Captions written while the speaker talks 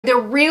The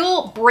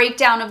real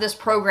breakdown of this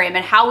program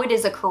and how it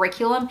is a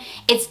curriculum,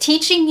 it's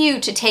teaching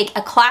you to take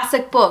a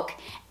classic book,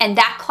 and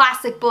that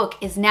classic book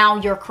is now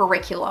your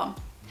curriculum.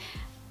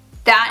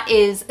 That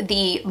is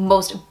the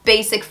most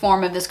basic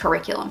form of this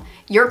curriculum.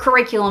 Your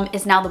curriculum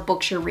is now the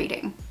books you're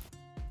reading.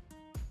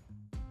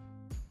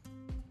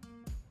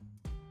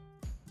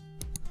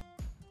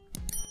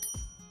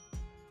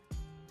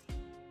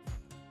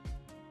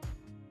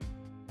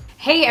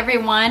 Hey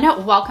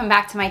everyone, welcome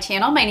back to my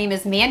channel. My name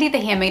is Mandy, the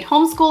Handmade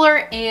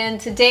Homeschooler, and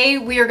today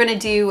we are gonna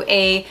do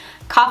a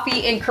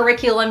coffee and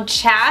curriculum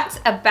chat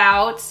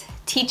about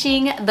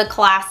teaching the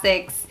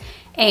classics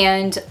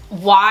and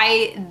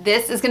why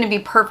this is gonna be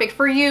perfect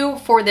for you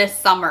for this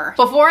summer.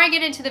 Before I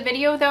get into the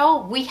video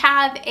though, we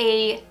have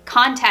a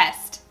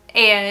contest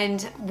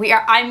and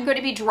I'm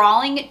gonna be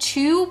drawing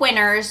 2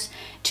 winners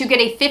to get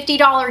a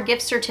 $50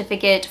 gift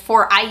certificate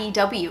for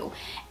IEW.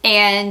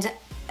 And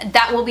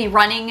that will be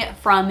running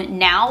from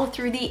now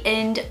through the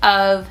end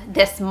of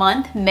this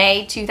month,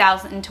 May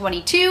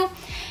 2022.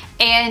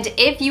 And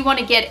if you want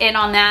to get in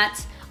on that,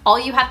 all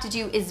you have to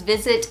do is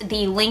visit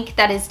the link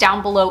that is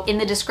down below in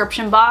the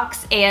description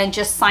box and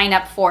just sign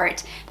up for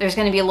it. There's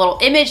going to be a little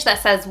image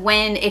that says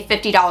win a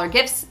 $50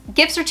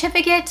 gift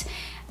certificate.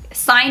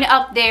 Sign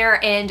up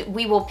there and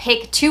we will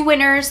pick 2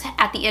 winners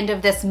at the end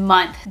of this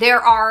month. There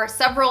are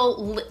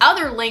several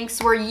other links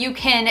where you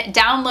can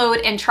download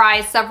and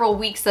try several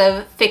weeks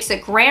of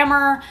Fix-It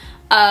grammar,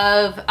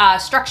 of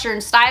structure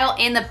and style,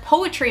 and the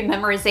poetry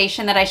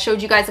memorization that I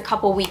showed you guys a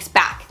couple weeks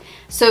back.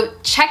 So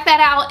check that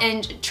out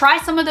and try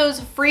some of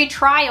those free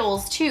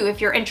trials too if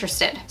you're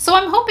interested. So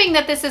I'm hoping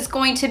that this is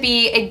going to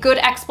be a good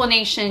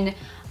explanation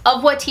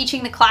of what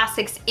teaching the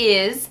classics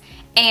is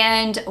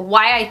and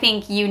why I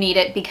think you need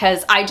it,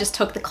 because I just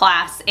took the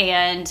class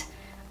and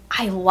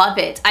I love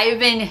it. I've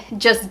been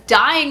just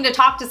dying to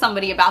talk to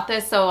somebody about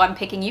this, so I'm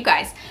picking you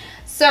guys.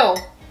 So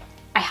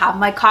I have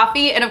my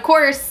coffee, and of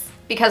course,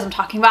 because I'm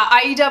talking about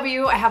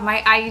IEW, I have my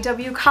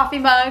IEW coffee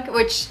mug,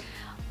 which,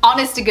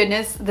 honest to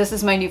goodness, this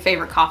is my new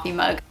favorite coffee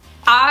mug.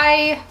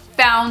 I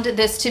found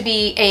this to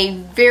be a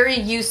very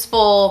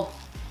useful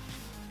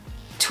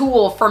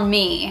tool for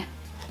me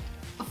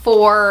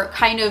for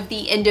kind of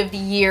the end of the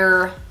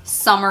year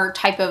summer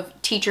type of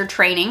teacher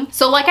training.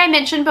 So like I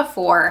mentioned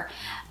before,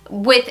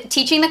 with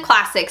teaching the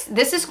classics,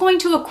 this is going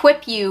to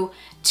equip you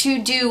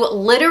to do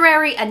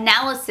literary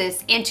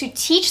analysis and to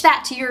teach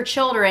that to your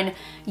children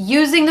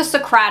using the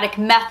Socratic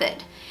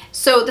method.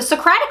 So the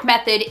Socratic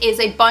method is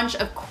a bunch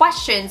of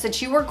questions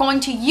that you are going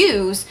to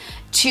use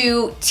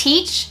to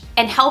teach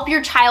and help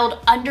your child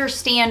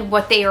understand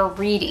what they are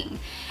reading.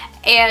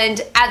 And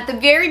at the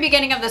very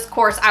beginning of this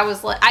course,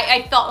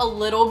 I felt a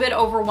little bit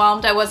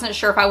overwhelmed. I wasn't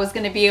sure if I was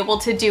going to be able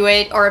to do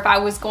it or if I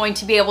was going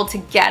to be able to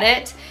get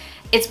it.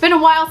 It's been a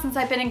while since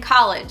I've been in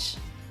college,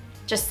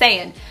 just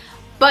saying.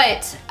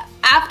 But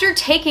after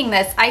taking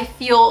this, I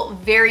feel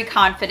very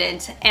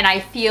confident and I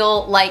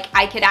feel like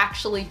I could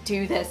actually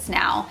do this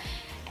now.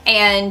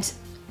 And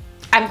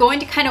I'm going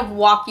to kind of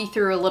walk you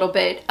through a little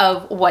bit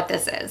of what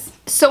this is.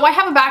 So I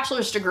have a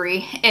bachelor's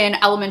degree in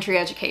elementary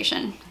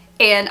education.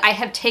 And I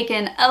have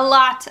taken a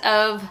lot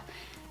of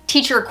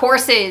teacher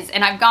courses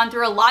and I've gone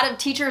through a lot of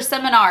teacher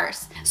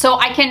seminars. So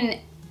I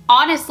can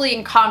honestly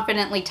and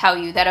confidently tell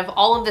you that of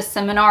all of the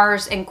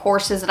seminars and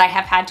courses that I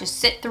have had to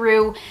sit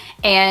through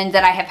and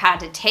that I have had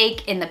to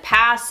take in the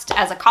past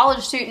as a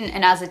college student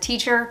and as a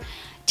teacher,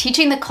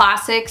 teaching the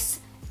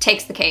classics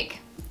takes the cake.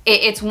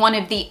 It's one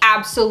of the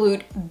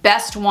absolute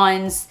best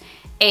ones,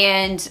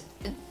 and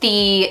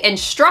the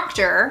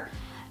instructor,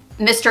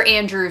 Mr.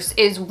 Andrews,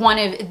 is one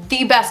of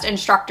the best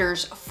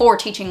instructors for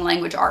teaching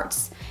language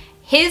arts.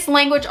 His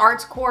language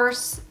arts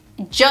course,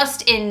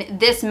 just in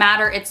this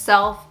matter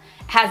itself,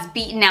 has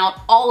beaten out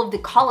all of the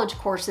college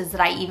courses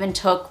that I even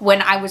took when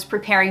I was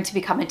preparing to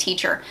become a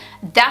teacher.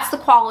 That's the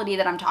quality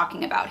that I'm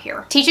talking about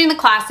here. Teaching the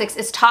Classics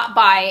is taught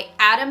by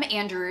Adam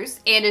Andrews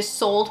and is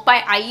sold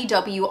by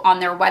IEW on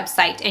their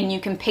website, and you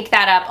can pick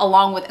that up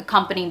along with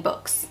accompanying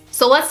books.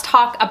 So let's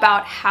talk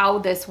about how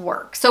this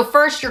works. So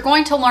first, you're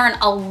going to learn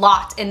a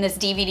lot in this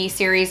DVD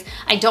series.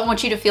 I don't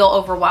want you to feel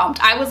overwhelmed.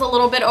 I was a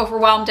little bit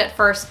overwhelmed at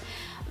first,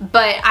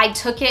 but I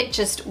took it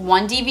just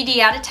one DVD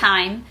at a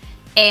time,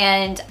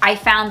 and I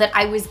found that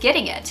I was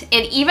getting it.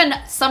 And even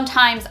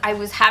sometimes I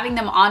was having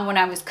them on when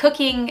I was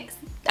cooking.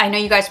 I know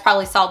you guys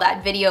probably saw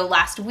that video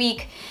last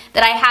week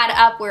that I had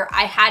up where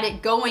I had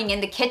it going in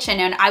the kitchen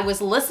and I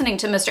was listening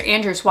to Mr.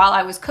 Andrews while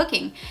I was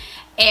cooking.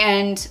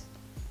 And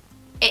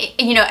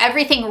you know,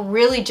 everything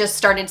really just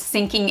started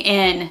sinking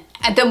in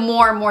the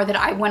more and more that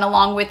I went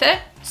along with it.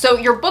 So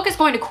your book is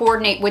going to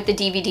coordinate with the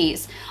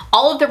DVDs.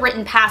 All of the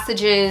written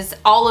passages,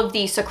 all of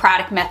the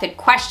Socratic method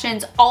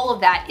questions, all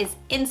of that is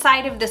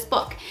inside of this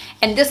book.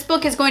 And this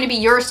book is going to be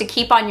yours to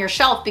keep on your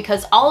shelf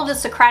because all of the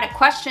Socratic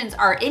questions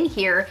are in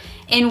here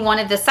in one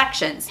of the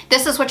sections.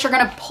 This is what you're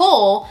going to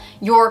pull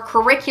your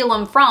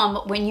curriculum from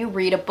when you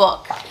read a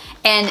book.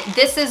 And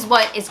this is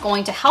what is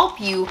going to help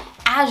you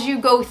as you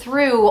go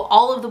through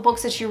all of the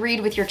books that you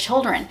read with your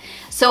children.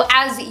 So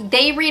as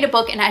they read a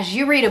book and as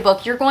you read a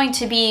book, you're going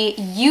to be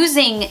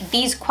using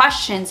these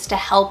questions to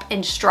help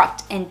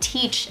instruct and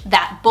teach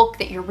that book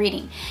that you're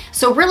reading.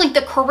 So really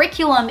the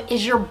curriculum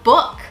is your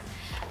book.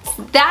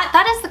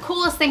 That is the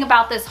coolest thing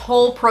about this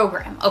whole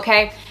program,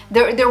 okay?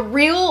 The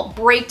real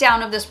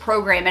breakdown of this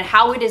program and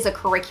how it is a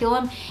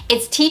curriculum,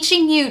 it's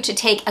teaching you to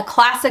take a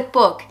classic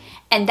book,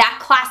 and that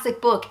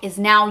classic book is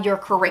now your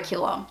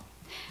curriculum.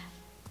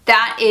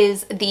 That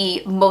is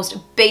the most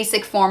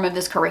basic form of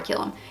this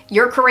curriculum.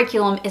 Your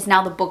curriculum is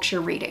now the books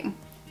you're reading.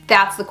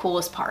 That's the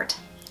coolest part.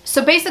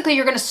 So basically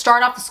you're going to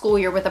start off the school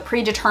year with a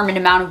predetermined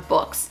amount of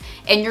books,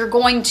 and you're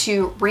going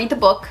to read the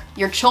book,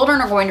 your children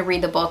are going to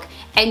read the book,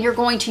 and you're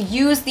going to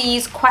use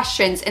these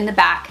questions in the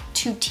back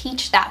to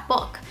teach that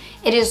book.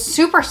 It is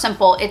super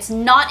simple. It's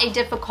not a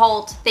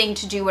difficult thing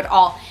to do at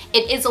all.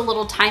 It is a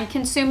little time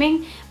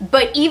consuming,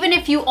 but even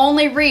if you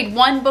only read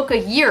one book a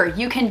year,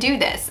 you can do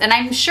this. And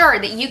I'm sure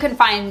that you can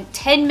find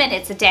 10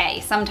 minutes a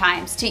day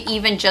sometimes to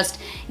even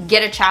just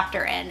get a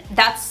chapter in.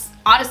 That's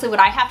honestly what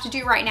I have to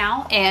do right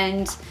now.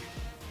 And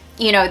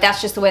you know,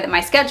 that's just the way that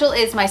my schedule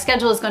is. My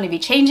schedule is going to be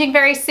changing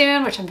very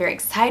soon, which I'm very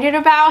excited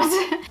about.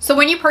 So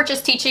when you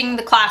purchase Teaching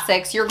the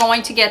Classics, you're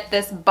going to get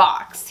this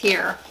box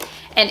here.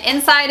 And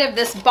inside of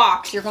this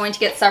box, you're going to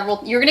get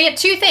you're going to get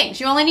two things.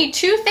 You only need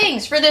two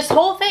things for this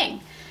whole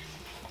thing.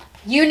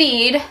 You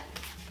need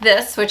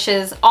this, which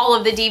is all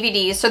of the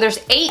DVDs. So there's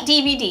 8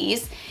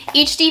 DVDs.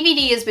 Each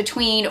DVD is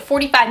between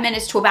 45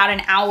 minutes to about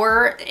an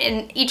hour,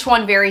 and each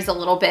one varies a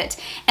little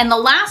bit. And the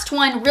last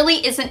one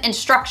really isn't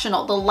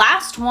instructional. The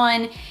last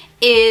one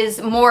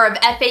is more of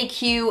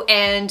FAQ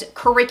and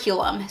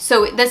curriculum.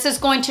 So this is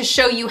going to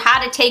show you how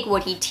to take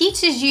what he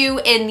teaches you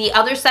in the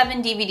other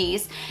 7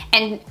 DVDs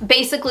and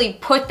basically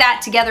put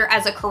that together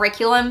as a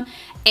curriculum.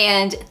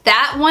 And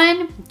that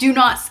one, do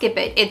not skip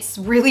it. It's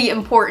really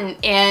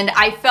important. And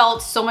I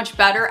felt so much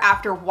better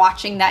after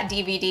watching that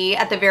DVD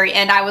at the very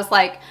end. I was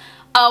like,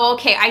 oh,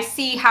 okay, I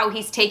see how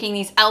he's taking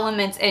these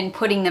elements and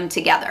putting them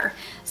together.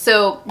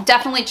 So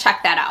definitely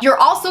check that out. You're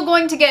also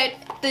going to get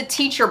the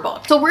teacher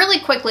book. So really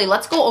quickly,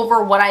 let's go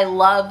over what I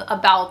love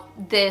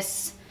about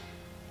this.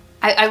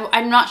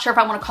 I'm not sure if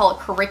I want to call it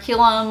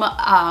curriculum.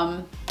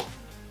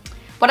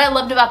 What I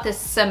loved about this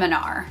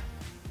seminar,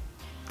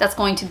 that's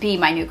going to be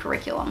my new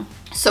curriculum.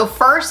 So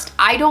first,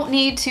 I don't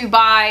need to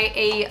buy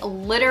a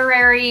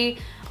literary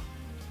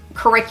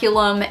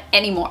curriculum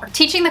anymore.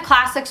 Teaching the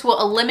Classics will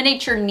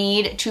eliminate your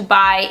need to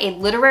buy a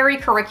literary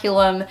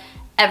curriculum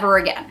ever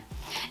again.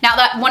 Now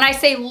that when I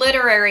say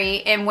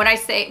literary and when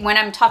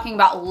I'm talking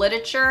about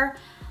literature,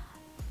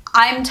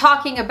 I'm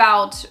talking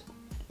about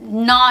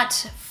not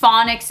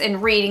phonics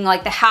and reading,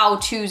 like the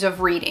how-tos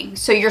of reading.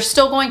 So you're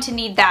still going to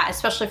need that,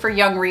 especially for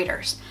young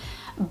readers.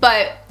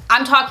 But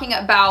I'm talking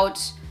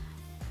about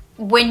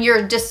when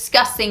you're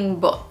discussing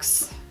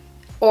books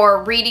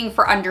or reading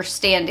for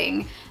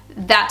understanding,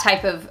 that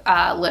type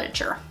of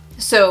literature.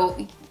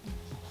 So,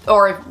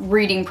 or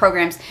reading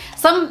programs.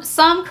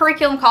 Some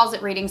curriculum calls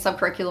it reading, some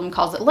curriculum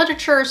calls it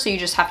literature, so you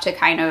just have to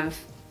kind of,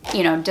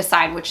 you know,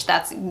 decide which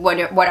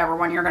whatever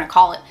one you're gonna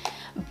call it.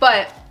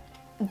 But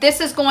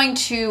this is going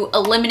to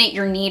eliminate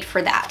your need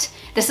for that.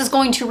 This is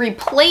going to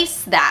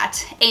replace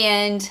that,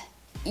 and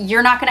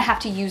you're not gonna have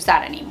to use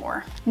that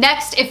anymore.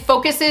 Next, it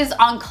focuses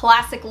on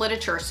classic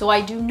literature, so I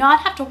do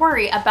not have to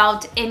worry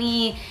about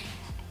any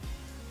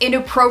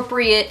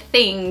inappropriate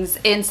things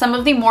in some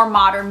of the more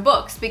modern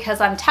books, because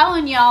I'm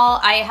telling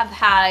y'all, I have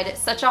had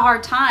such a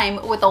hard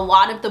time with a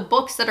lot of the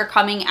books that are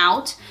coming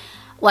out,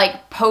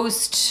 like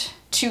post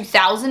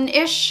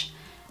 2000-ish.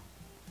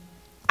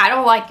 I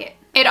don't like it.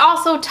 It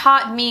also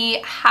taught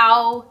me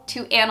how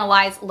to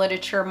analyze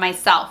literature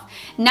myself.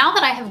 Now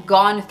that I have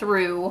gone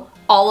through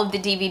all of the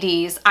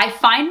DVDs, I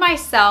find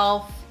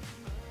myself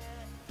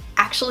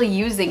actually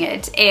using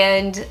it,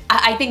 and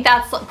I think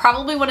that's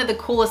probably one of the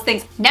coolest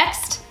things.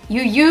 Next,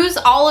 you use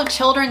all of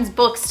children's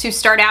books to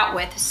start out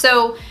with.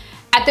 So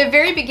at the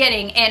very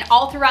beginning and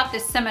all throughout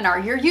this seminar,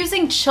 you're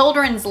using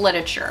children's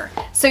literature.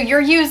 So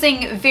you're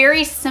using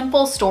very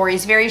simple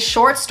stories, very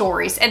short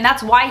stories, and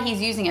that's why he's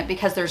using it,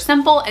 because they're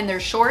simple and they're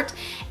short,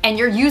 and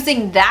you're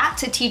using that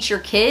to teach your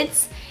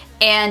kids.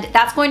 And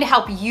that's going to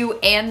help you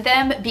and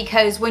them,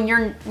 because when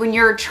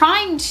you're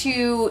trying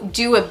to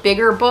do a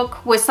bigger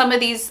book with some of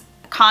these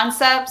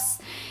concepts,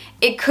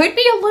 it could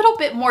be a little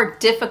bit more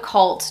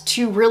difficult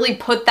to really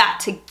put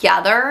that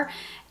together.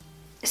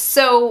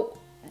 So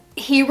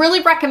he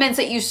really recommends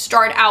that you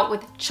start out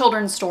with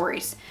children's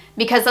stories,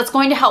 because that's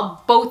going to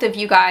help both of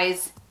you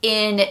guys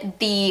in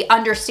the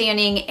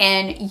understanding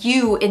and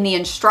you in the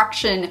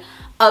instruction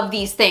of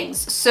these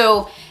things.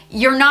 So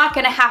you're not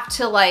gonna have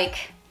to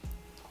like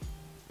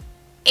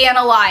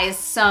analyze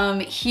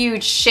some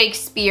huge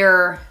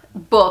Shakespeare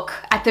book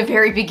at the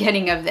very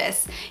beginning of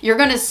this. You're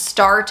gonna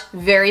start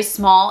very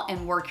small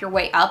and work your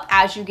way up.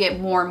 As you get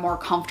more and more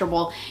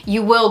comfortable,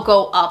 you will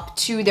go up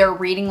to their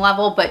reading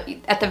level, but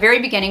at the very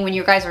beginning, when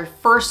you guys are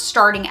first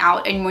starting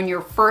out and when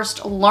you're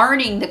first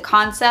learning the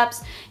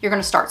concepts, you're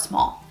gonna start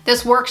small.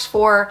 This works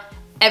for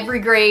every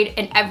grade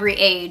and every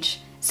age.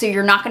 So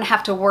you're not gonna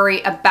have to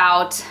worry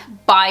about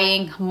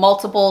buying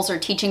multiples or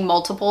teaching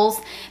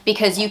multiples,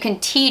 because you can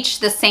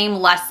teach the same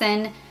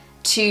lesson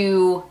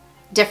to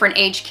different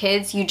age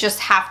kids. You just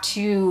have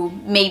to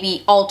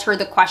maybe alter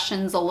the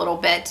questions a little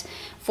bit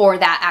for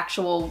that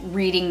actual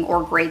reading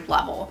or grade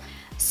level.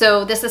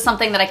 So this is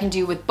something that I can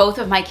do with both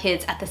of my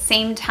kids at the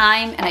same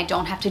time, and I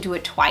don't have to do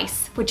it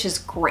twice, which is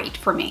great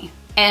for me.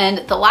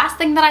 And the last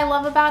thing that I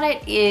love about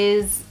it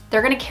is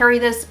they're gonna carry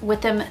this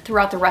with them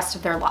throughout the rest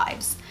of their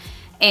lives.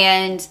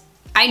 And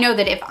I know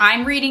that if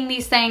I'm reading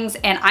these things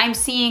and I'm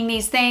seeing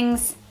these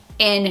things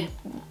in,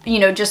 you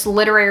know, just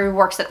literary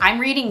works that I'm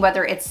reading,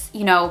 whether it's,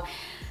 you know,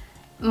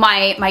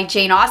 my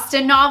Jane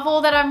Austen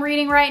novel that I'm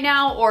reading right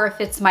now, or if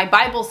it's my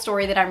Bible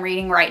story that I'm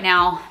reading right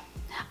now,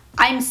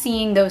 I'm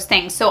seeing those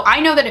things. So I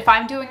know that if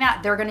I'm doing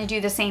that, they're gonna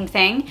do the same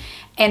thing,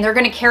 and they're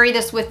gonna carry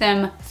this with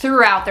them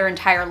throughout their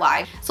entire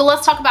life. So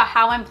let's talk about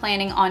how I'm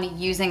planning on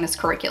using this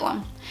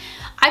curriculum.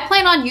 I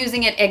plan on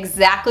using it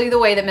exactly the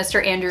way that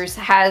Mr. Andrews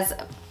has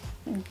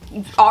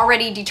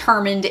already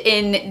determined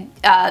in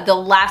the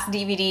last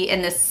DVD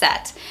in this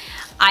set.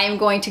 I am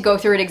going to go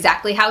through it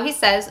exactly how he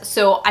says.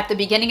 So at the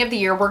beginning of the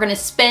year, we're gonna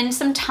spend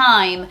some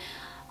time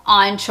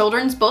on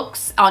children's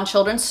books, on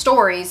children's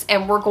stories,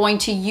 and we're going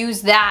to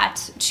use that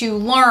to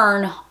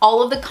learn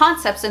all of the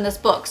concepts in this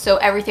book. So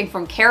everything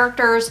from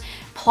characters,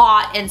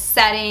 plot, and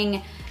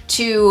setting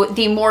to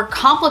the more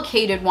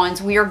complicated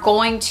ones, we are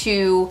going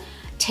to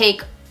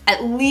take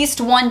at least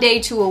 1 day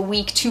to a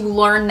week to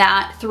learn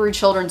that through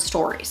children's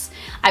stories.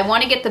 I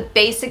want to get the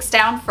basics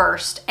down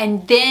first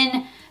and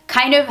then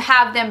kind of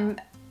have them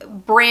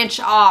branch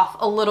off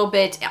a little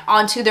bit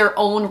onto their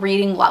own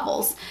reading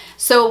levels.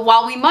 So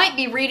while we might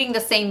be reading the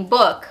same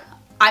book,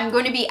 I'm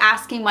going to be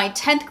asking my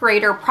 10th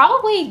grader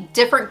probably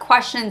different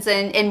questions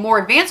and more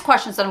advanced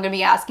questions that I'm going to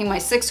be asking my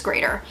 6th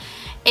grader.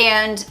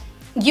 And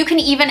you can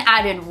even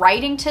add in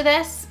writing to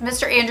this.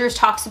 Mr. Andrews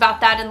talks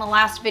about that in the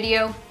last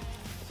video.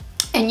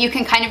 And you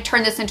can kind of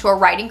turn this into a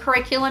writing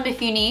curriculum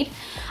if you need.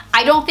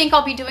 I don't think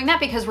I'll be doing that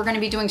because we're going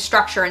to be doing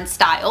structure and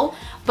style.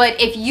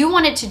 But if you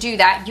wanted to do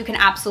that, you can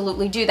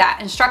absolutely do that.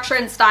 And structure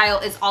and style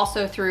is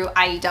also through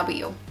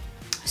IEW.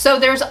 So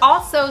there's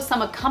also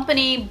some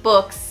accompanying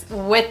books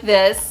with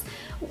this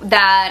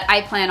that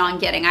I plan on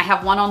getting. I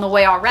have one on the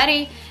way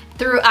already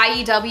through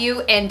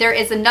IEW, and there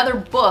is another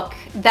book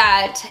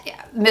that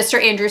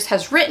Mr. Andrews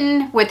has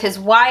written with his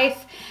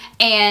wife,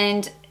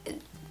 and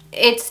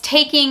it's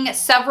taking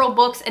several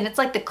books, and it's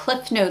like the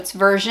Cliff Notes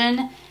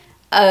version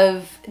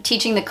of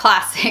teaching the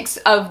classics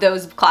of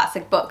those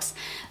classic books.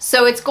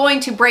 So it's going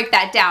to break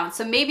that down.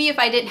 So maybe if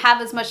I didn't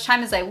have as much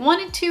time as I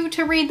wanted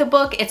to read the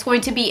book, it's going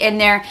to be in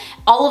there.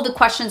 All of the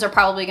questions are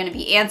probably going to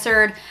be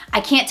answered.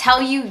 I can't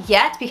tell you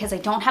yet because I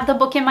don't have the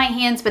book in my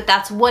hands, but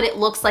that's what it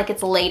looks like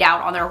it's laid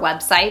out on their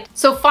website.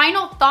 So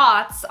final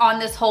thoughts on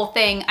this whole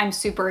thing, I'm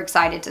super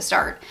excited to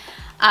start.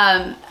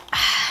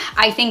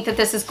 I think that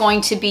this is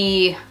going to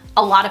be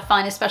a lot of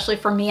fun, especially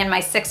for me and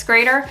my 6th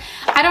grader.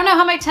 I don't know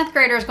how my 10th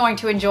grader is going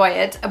to enjoy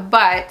it,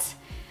 but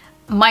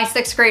my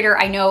 6th grader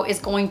I know is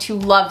going to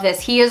love this.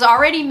 He has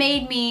already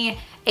made me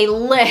a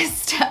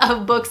list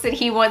of books that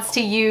he wants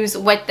to use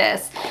with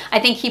this. I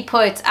think he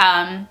put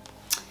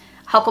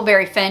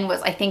Huckleberry Finn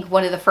was, I think,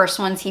 one of the first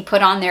ones he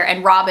put on there,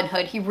 and Robin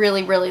Hood. He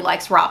really, really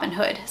likes Robin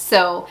Hood.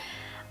 So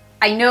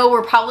I know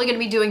we're probably going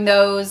to be doing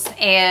those,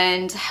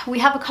 and we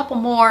have a couple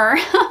more.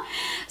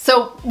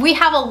 So we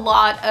have a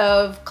lot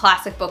of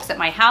classic books at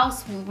my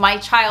house. My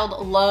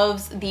child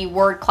loves the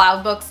word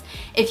cloud books.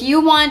 If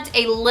you want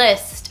a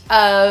list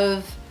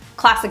of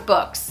classic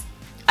books,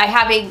 I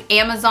have an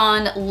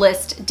Amazon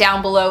list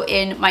down below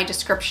in my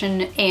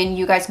description, and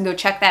you guys can go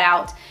check that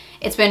out.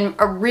 It's been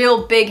a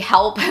real big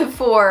help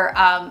for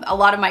a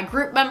lot of my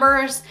group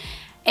members,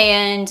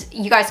 and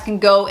you guys can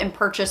go and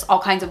purchase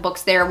all kinds of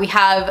books there. We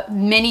have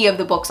many of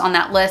the books on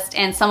that list,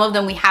 and some of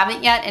them we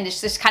haven't yet, and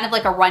it's just kind of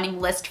like a running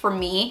list for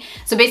me.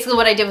 So basically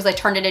what I did was I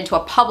turned it into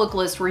a public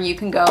list where you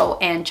can go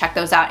and check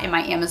those out in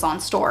my Amazon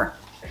store.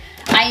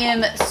 I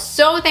am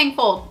so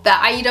thankful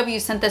that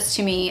IEW sent this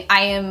to me.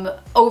 I am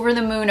over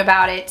the moon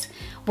about it.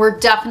 We're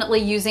definitely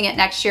using it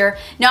next year.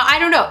 Now, I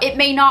don't know, it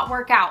may not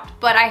work out,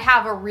 but I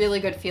have a really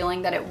good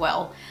feeling that it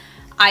will.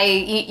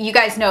 You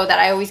guys know that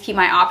I always keep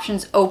my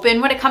options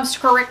open when it comes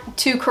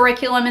to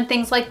curriculum and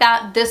things like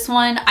that. This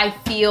one I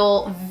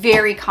feel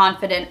very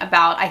confident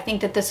about. I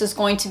think that this is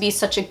going to be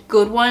such a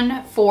good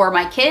one for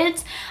my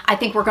kids. I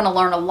think we're going to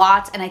learn a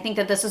lot, and I think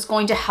that this is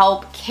going to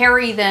help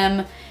carry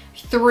them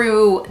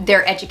through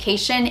their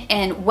education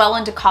and well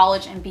into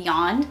college and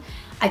beyond.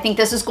 I think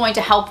this is going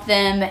to help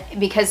them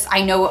because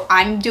I know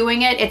I'm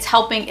doing it. It's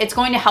going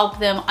to help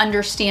them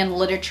understand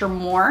literature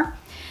more.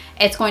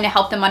 It's going to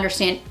help them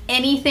understand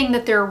anything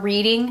that they're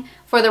reading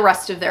for the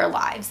rest of their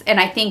lives. And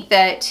I think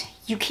that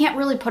you can't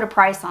really put a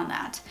price on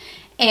that.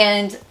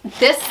 And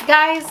this,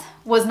 guys,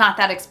 was not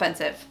that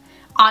expensive.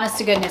 Honest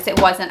to goodness,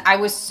 it wasn't. I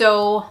was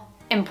so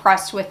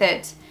impressed with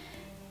it.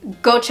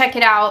 Go check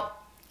it out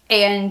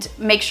and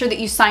make sure that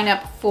you sign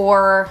up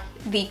for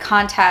the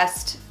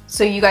contest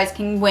so you guys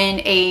can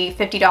win a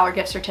 $50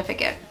 gift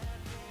certificate.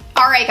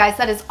 All right, guys,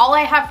 that is all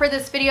I have for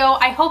this video.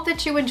 I hope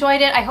that you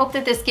enjoyed it. I hope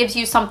that this gives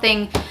you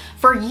something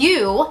for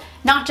you,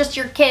 not just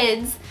your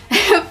kids,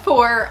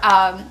 for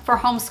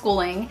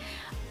homeschooling.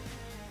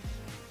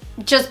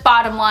 Just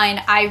bottom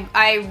line,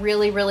 I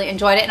really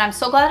enjoyed it, and I'm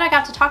so glad that I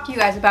got to talk to you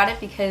guys about it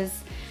because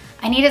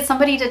I needed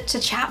somebody to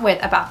chat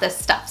with about this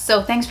stuff.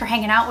 So thanks for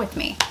hanging out with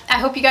me. I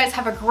hope you guys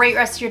have a great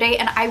rest of your day,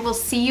 and I will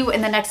see you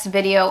in the next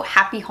video.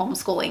 Happy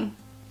homeschooling.